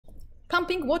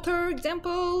pumping water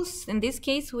examples. In this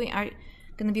case, we are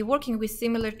going to be working with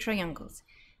similar triangles.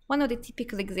 One of the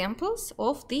typical examples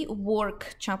of the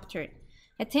work chapter.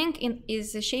 A tank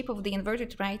is the shape of the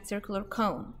inverted right circular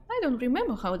cone. I don't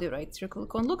remember how the right circular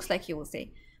cone looks like, you will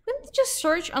say. But just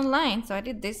search online. So I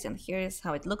did this, and here is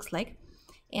how it looks like.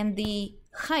 And the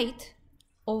height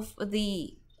of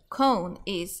the cone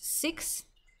is 6.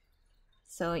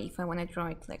 So if I want to draw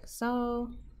it like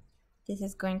so, this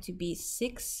is going to be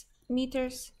 6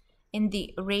 meters, and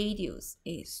the radius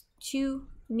is 2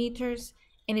 meters,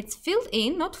 and it's filled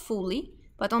in, not fully,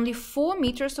 but only 4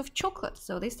 meters of chocolate.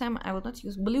 So this time I will not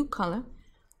use blue color.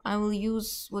 I will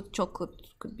use what chocolate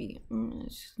could be.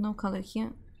 There's no color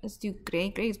here. Let's do gray.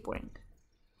 Gray is boring.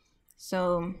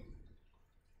 So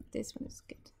this one is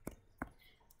good.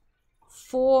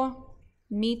 4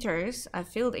 meters are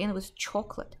filled in with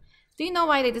chocolate. Do you know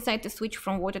why they decide to switch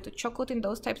from water to chocolate in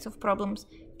those types of problems?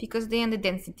 Because then the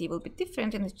density will be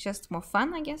different, and it's just more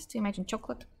fun, I guess, to imagine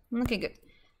chocolate. Okay, good.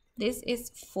 This is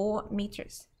 4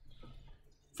 meters.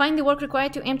 Find the work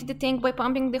required to empty the tank by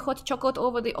pumping the hot chocolate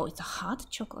over the... Oh, it's a hot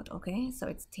chocolate, okay? So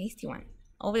it's a tasty one.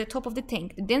 Over the top of the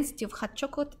tank. The density of hot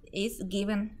chocolate is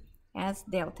given as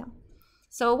delta.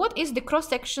 So what is the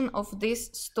cross-section of this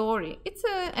story? It's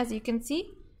as you can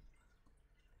see,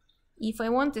 if I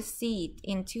want to see it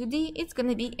in 2D, it's going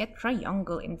to be a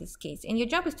triangle in this case. And your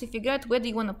job is to figure out whether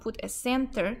you want to put a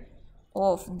center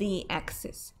of the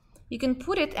axis. You can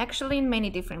put it actually in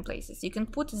many different places. You can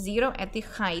put 0 at the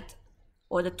height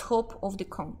or the top of the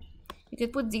cone. You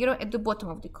can put 0 at the bottom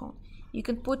of the cone. You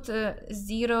can put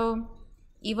 0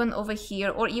 even over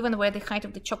here, or even where the height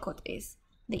of the chocolate is.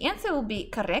 The answer will be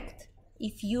correct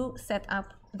if you set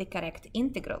up the correct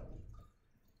integral.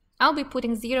 I'll be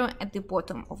putting 0 at the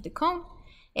bottom of the cone,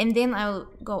 and then I'll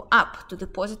go up to the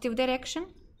positive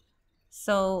direction.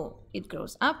 So it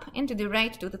goes up, and to the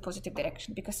right to the positive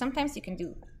direction, because sometimes you can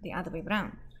do the other way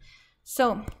around.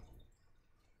 So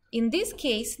in this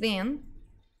case, then,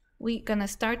 we're gonna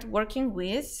start working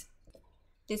with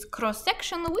this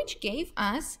cross-section, which gave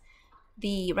us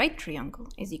the right triangle,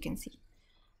 as you can see.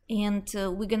 And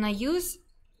we're gonna use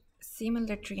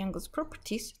similar triangles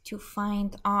properties to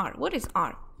find R. What is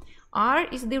R? R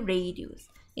is the radius.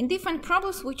 In different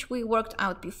problems which we worked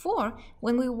out before,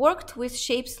 when we worked with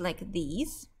shapes like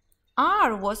these,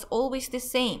 R was always the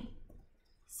same.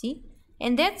 See?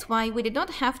 And that's why we did not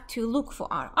have to look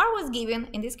for R. R was given,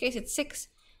 in this case it's 6,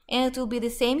 and it will be the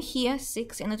same here,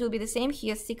 6, and it will be the same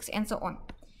here, 6, and so on.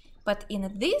 But in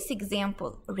this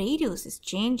example, radius is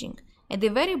changing. At the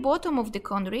very bottom of the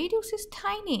cone, radius is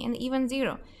tiny and even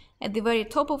 0. At the very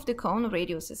top of the cone,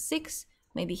 radius is 6.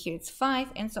 Maybe here it's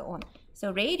 5, and so on.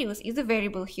 So radius is a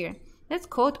variable here. Let's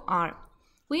code R.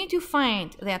 We need to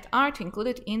find that R to include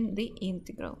it in the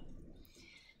integral.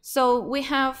 So we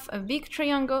have a big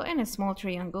triangle and a small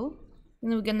triangle.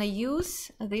 And we're going to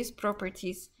use these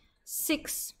properties.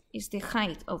 6 is the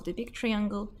height of the big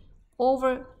triangle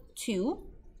over 2.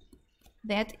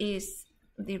 That is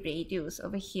the radius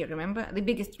over here. Remember, the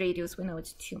biggest radius, we know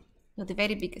it's 2. So the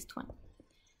very biggest one.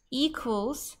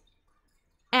 Equals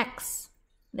x.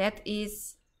 That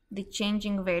is the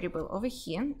changing variable over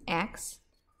here, x.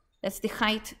 That's the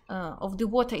height of the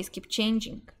water is keep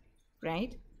changing,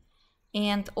 right?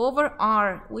 And over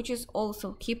r, which is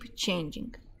also keep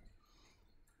changing.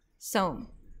 So,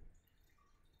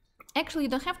 actually you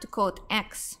don't have to call it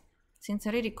x, since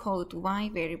I already called it y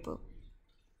variable.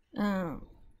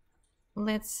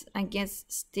 Let's, I guess,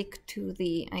 stick to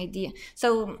the idea.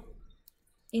 So,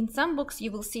 in some books,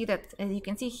 you will see that, as you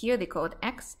can see here, they call it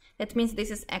x. That means this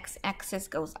is x-axis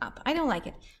goes up. I don't like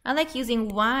it. I like using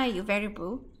y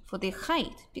variable for the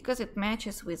height, because it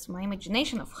matches with my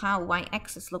imagination of how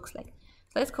y-axis looks like.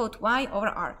 So let's call it y over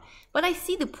r. But I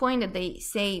see the point that they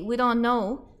say we don't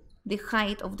know the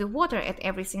height of the water at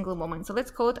every single moment. So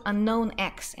let's call it unknown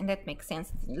x, and that makes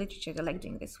sense. In literature, they like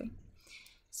doing this way.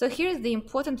 So here's the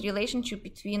important relationship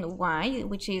between y,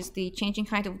 which is the changing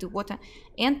height of the water,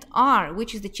 and r,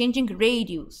 which is the changing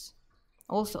radius,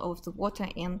 also of the water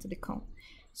and the cone.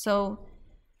 So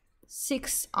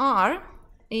 6r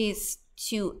is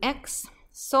 2x.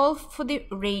 Solve for the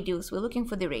radius. We're looking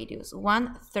for the radius.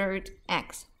 1/3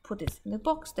 x. Put this in the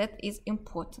box. That is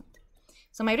important.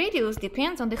 So my radius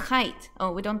depends on the height.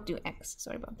 Oh, we don't do x.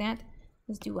 Sorry about that.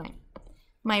 Let's do y.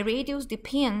 My radius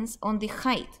depends on the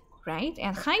height. Right?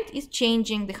 And height is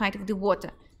changing the height of the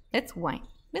water. That's y.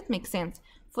 That makes sense.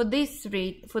 For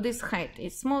this height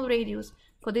is small radius,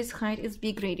 for this height is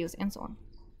big radius, and so on.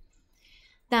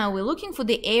 Now we're looking for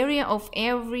the area of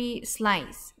every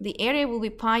slice. The area will be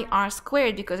pi r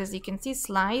squared, because as you can see,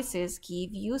 slices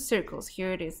give you circles.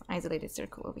 Here it is, isolated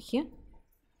circle over here.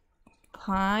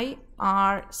 pi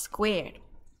r squared.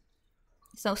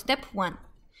 So step 1.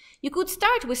 You could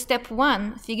start with step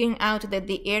 1, figuring out that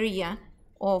the area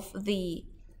of the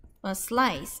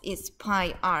slice is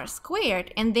pi r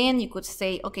squared, and then you could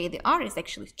say, okay, the r is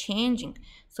actually changing,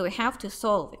 so we have to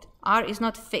solve it. R is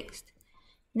not fixed.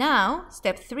 Now,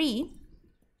 step 3,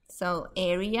 so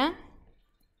area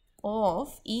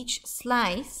of each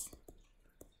slice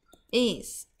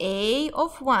is a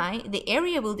of y. The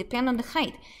area will depend on the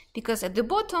height, because at the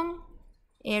bottom,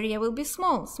 area will be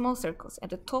small circles, at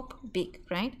the top, big,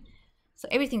 right? So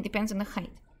everything depends on the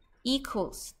height,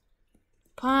 equals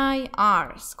pi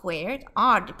r squared.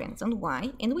 R depends on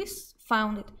y, and we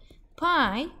found it.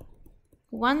 Pi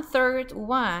 1/3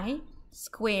 y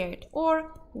squared,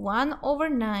 or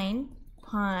 1/9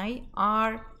 pi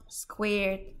r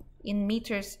squared in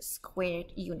meters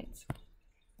squared units.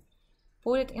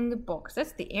 Put it in the box.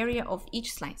 That's the area of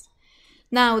each slice.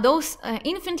 Now, those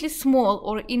infinitely small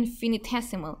or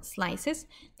infinitesimal slices,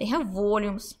 they have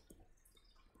volumes.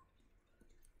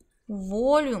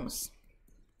 Volumes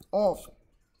of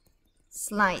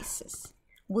slices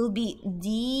will be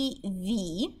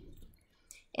dv,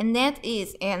 and that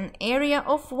is an area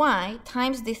of y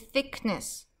times the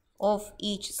thickness of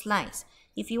each slice.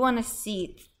 If you want to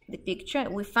see the picture,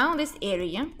 we found this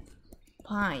area,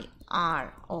 pi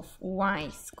r of y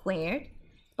squared,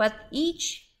 but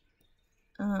each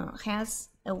has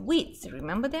a width.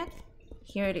 Remember that?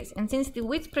 Here it is. And since the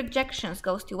width projections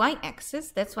goes to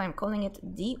y-axis, that's why I'm calling it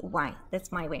dy.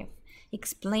 That's my way of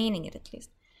explaining it, at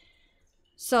least.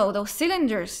 So those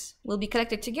cylinders will be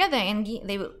collected together, and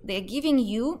they're giving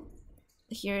you,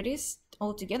 here it is,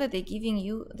 all together, they're giving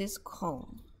you this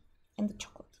cone and the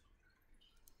chocolate.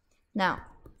 Now,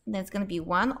 that's going to be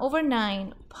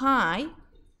 1/9 pi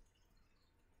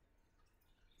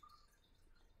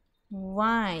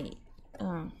y.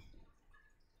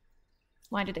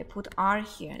 Why did I put r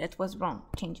here? That was wrong.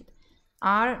 Change it.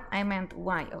 R, I meant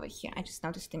y over here. I just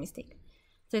noticed the mistake.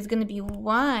 So it's going to be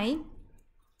y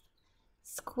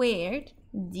squared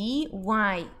dy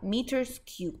meters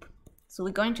cube. So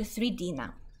we're going to 3D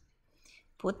now.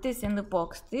 Put this in the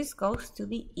box. This goes to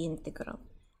the integral.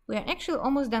 We are actually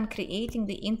almost done creating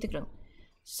the integral.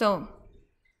 So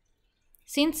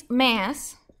since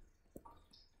mass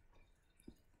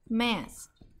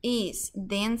is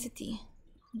density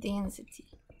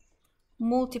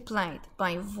multiplied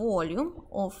by volume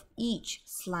of each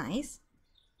slice,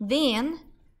 then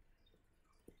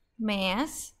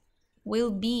mass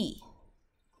will be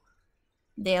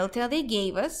delta, they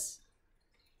gave us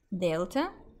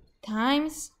delta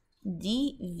times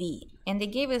dv, and they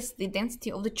gave us the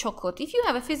density of the chocolate. If you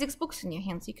have a physics books in your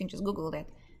hands, you can just Google that.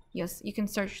 Yes, you can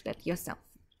search that yourself.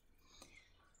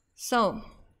 So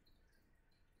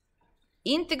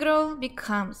integral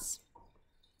becomes,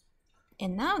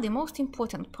 and now the most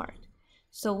important part.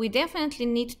 So we definitely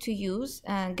need to use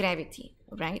gravity,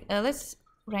 right? Let's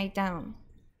write down.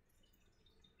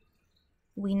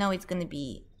 We know it's going to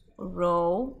be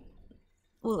rho.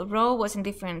 Well, rho was in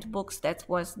different books. That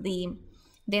was the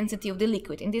density of the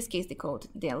liquid. In this case, they called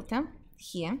delta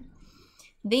here.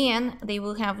 Then they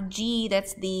will have g,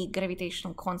 that's the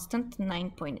gravitational constant,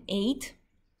 9.8,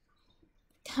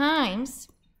 times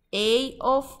a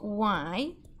of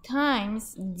y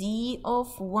times d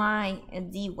of y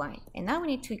dy. And now we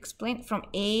need to explain from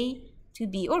a to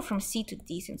b, or from c to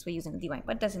d, since we're using dy,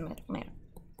 but it doesn't matter.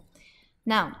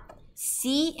 Now,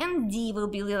 c and d will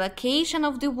be the location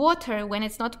of the water when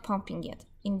it's not pumping yet.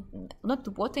 Not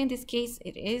the water in this case,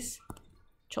 it is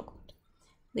chocolate.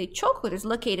 The chocolate is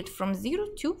located from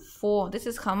 0 to 4. This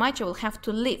is how much I will have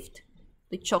to lift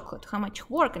the chocolate, how much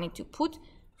work I need to put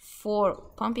for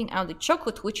pumping out the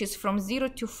chocolate, which is from 0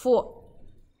 to 4.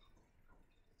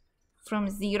 From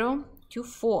 0 to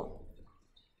 4.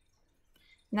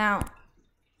 Now,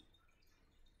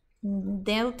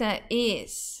 delta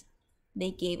is,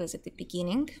 they gave us at the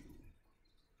beginning,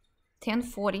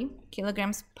 1040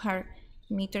 kilograms per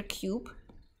meter cube.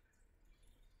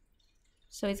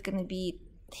 So it's going to be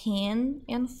 10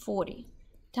 and 40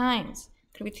 times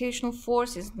gravitational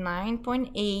force is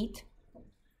 9.8,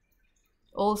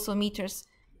 also meters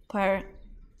per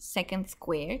second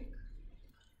squared,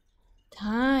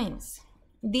 times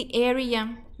the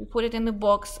area, we put it in the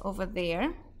box over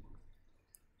there,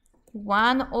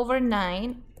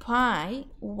 1/9 pi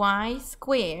y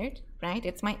squared, right?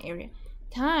 That's my area,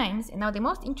 times, and now the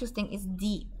most interesting is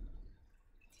d.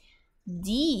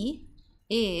 D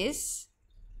is,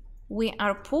 we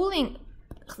are pulling,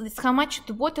 this how much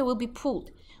the water will be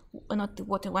pulled. Not the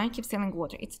water, why I keep saying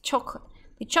water? It's chocolate.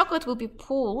 The chocolate will be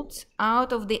pulled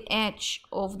out of the edge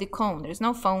of the cone. There's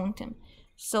no fountain.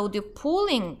 So the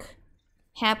pulling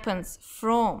happens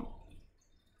from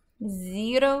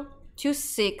 0 to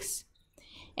 6,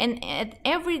 and at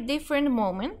every different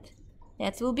moment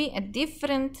that will be a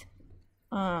different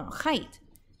height.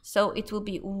 So it will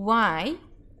be y,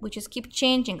 which is keep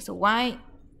changing, so y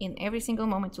in every single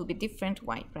moment will be different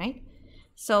y, right?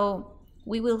 So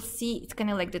we will see it's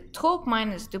kind of like the top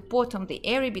minus the bottom, the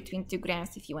area between two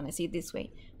graphs, if you want to see it this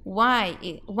way.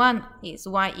 One is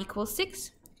y equals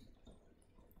 6,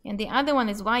 and the other one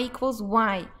is y equals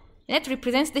y. That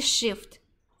represents the shift.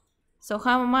 So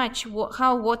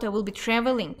how water will be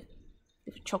traveling?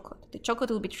 The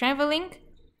chocolate will be traveling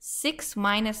 6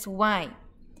 minus y.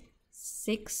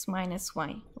 6 minus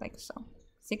y, like so.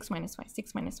 6 minus y,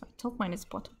 6 minus y, top minus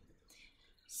bottom.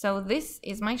 So this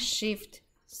is my shift,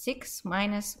 6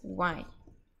 minus y.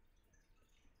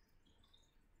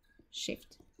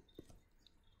 Shift.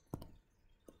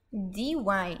 dy,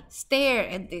 stare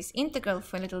at this integral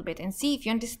for a little bit and see if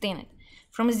you understand it.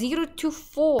 From 0 to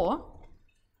 4,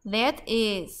 that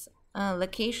is a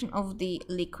location of the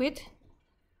liquid.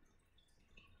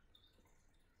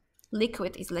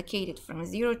 Liquid is located from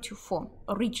 0 to 4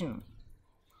 originally.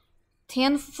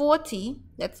 1040,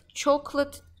 that's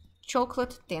chocolate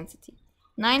density.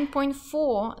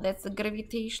 9.4, that's the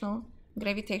gravitational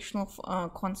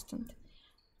constant.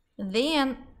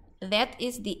 Then that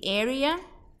is the area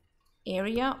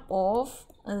of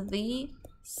the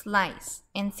slice.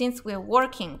 And since we're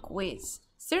working with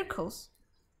circles,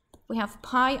 we have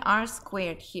pi r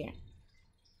squared here.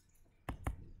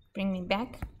 Bring me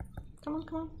back. Come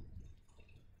on.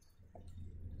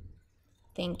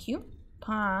 Thank you.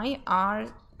 Pi r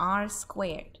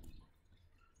squared.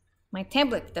 My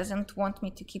tablet doesn't want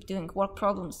me to keep doing work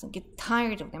problems and get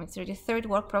tired of them. It's already the third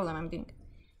work problem I'm doing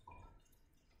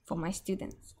for my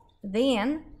students.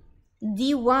 Then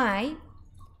dy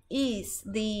is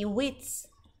the width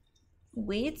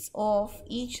of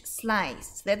each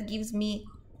slice. That gives me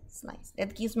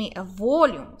a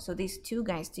volume. So these two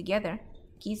guys together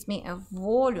gives me a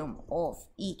volume of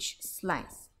each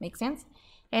slice. Make sense?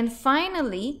 And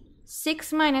finally,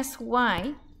 6 minus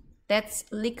y, that's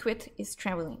liquid is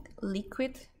traveling.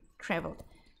 Liquid traveled.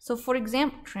 So for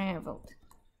example,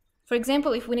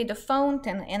 if we need a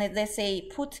fountain and let's say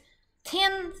put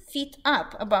 10 feet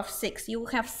up above 6, you will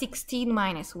have 16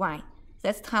 minus y.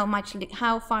 That's how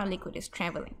far liquid is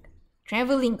traveling.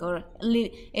 Traveling or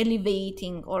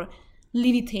elevating or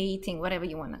levitating, whatever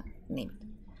you want to name it.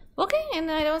 Okay,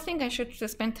 and I don't think I should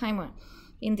spend time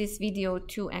in this video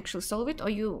to actually solve it, or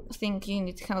you think you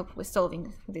need help with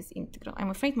solving this integral. I'm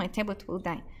afraid my tablet will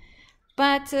die.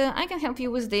 But I can help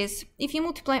you with this. If you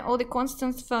multiply all the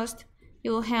constants first,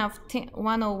 you will have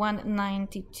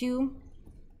 10192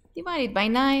 divided by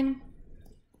 9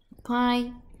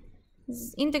 pi.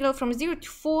 Integral from 0 to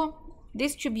 4,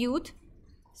 distribute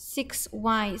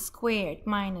 6y squared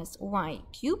minus y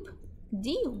cubed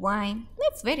dy.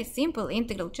 That's very simple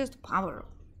integral, just power.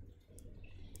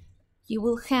 You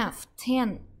will have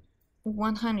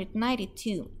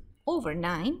 192 over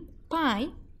 9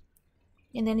 pi,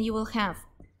 and then you will have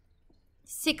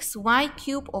 6y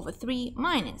cubed over 3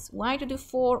 minus y to the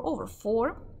 4 over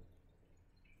 4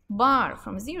 bar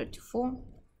from 0 to 4.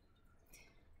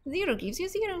 0 gives you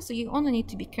 0, so you only need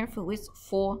to be careful with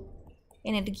 4,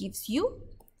 and it gives you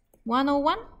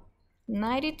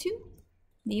 101.92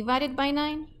 divided by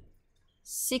 9,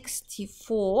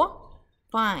 64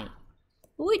 pi,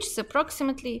 which is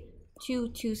approximately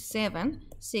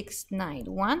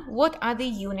 227,691. What are the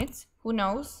units? Who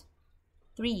knows?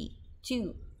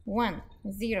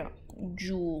 3210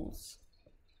 joules.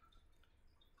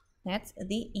 That's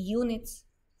the units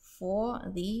for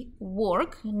the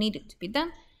work needed to be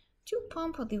done to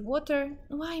pump the water.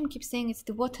 Why I keep saying it's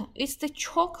the water? It's the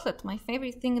chocolate, my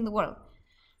favorite thing in the world.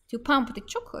 To pump the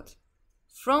chocolate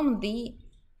from the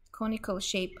conical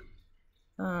shape,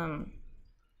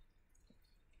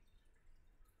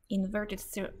 inverted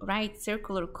right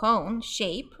circular cone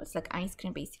shape. It's like ice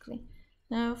cream basically.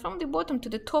 From the bottom to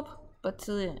the top, but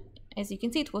as you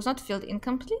can see, it was not filled in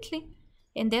completely,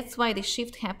 and that's why the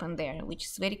shift happened there, which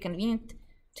is very convenient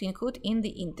to include in the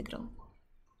integral.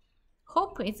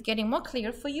 Hope it's getting more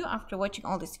clear for you after watching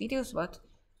all these videos about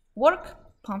work,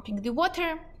 pumping the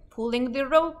water, pulling the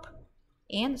rope,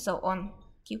 and so on.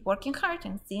 Keep working hard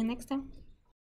and see you next time.